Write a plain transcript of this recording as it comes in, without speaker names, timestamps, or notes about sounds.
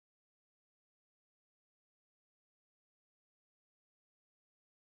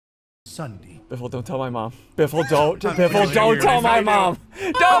SSundee. Biffle, don't tell my mom. Biffle, don't tell my mom.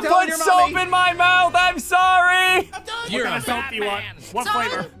 Don't put soap in my mouth. I'm sorry. You're a soap you want. What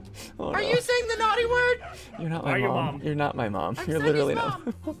flavor? Oh, are you saying the naughty word? You're not my mom. You're not my mom. You're literally not.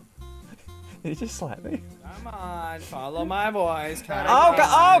 Did you just slap me? Come on, follow my voice. Oh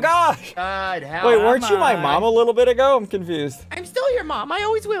gosh! God, wait, weren't you my mom a little bit ago? I'm confused. I'm still your mom. I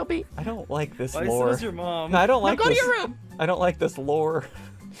always will be. I don't like this Why lore. your mom? No, I don't like go this. to your room. I don't like this lore.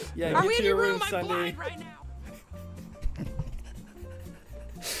 Yeah, are get we to in your room? SSundee. I'm blind right now.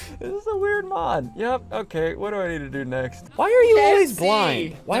 This is a weird mod. Yep. Okay. What do I need to do next? Why are you always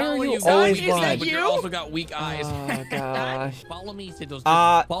blind? Why are you always blind? But you also got weak eyes. Oh gosh. Follow me, Sigils.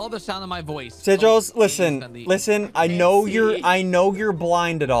 Just follow the sound of my voice. Sigils, listen. I know you're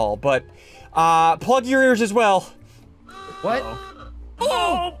blind at all, but plug your ears as well. What?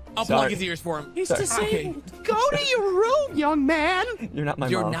 Oh! I'll plug his ears for him. He's disabled. Go to your room, young man. You're not my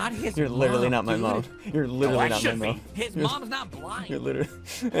mom. You're not his You're literally not my mom, mom. You're literally not my mom. His mom's not blind. You're literally.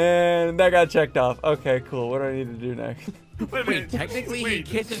 And that got checked off. Okay, cool. What do I need to do next? Wait, technically he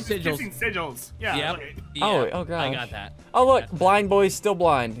kisses Sigils. Kissing Sigils. Yeah. Yep. Wait. Yeah, Oh gosh. I got that. Oh look, blind boy's still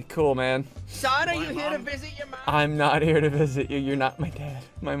blind. Cool, man. Son, are you here to visit your mom? I'm not here to visit you. You're not my dad.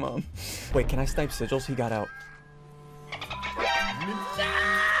 My mom. Wait, can I snipe Sigils? He got out.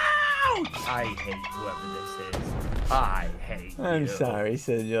 I hate whoever this is. I hate you. I'm sorry,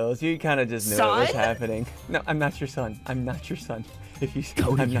 Sigils. You kind of just knew it was happening. No, I'm not your son. I'm not your son. If you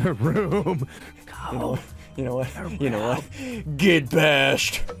Go to your room. Go. You know what? You know what? Get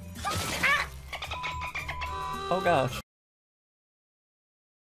bashed. Oh gosh.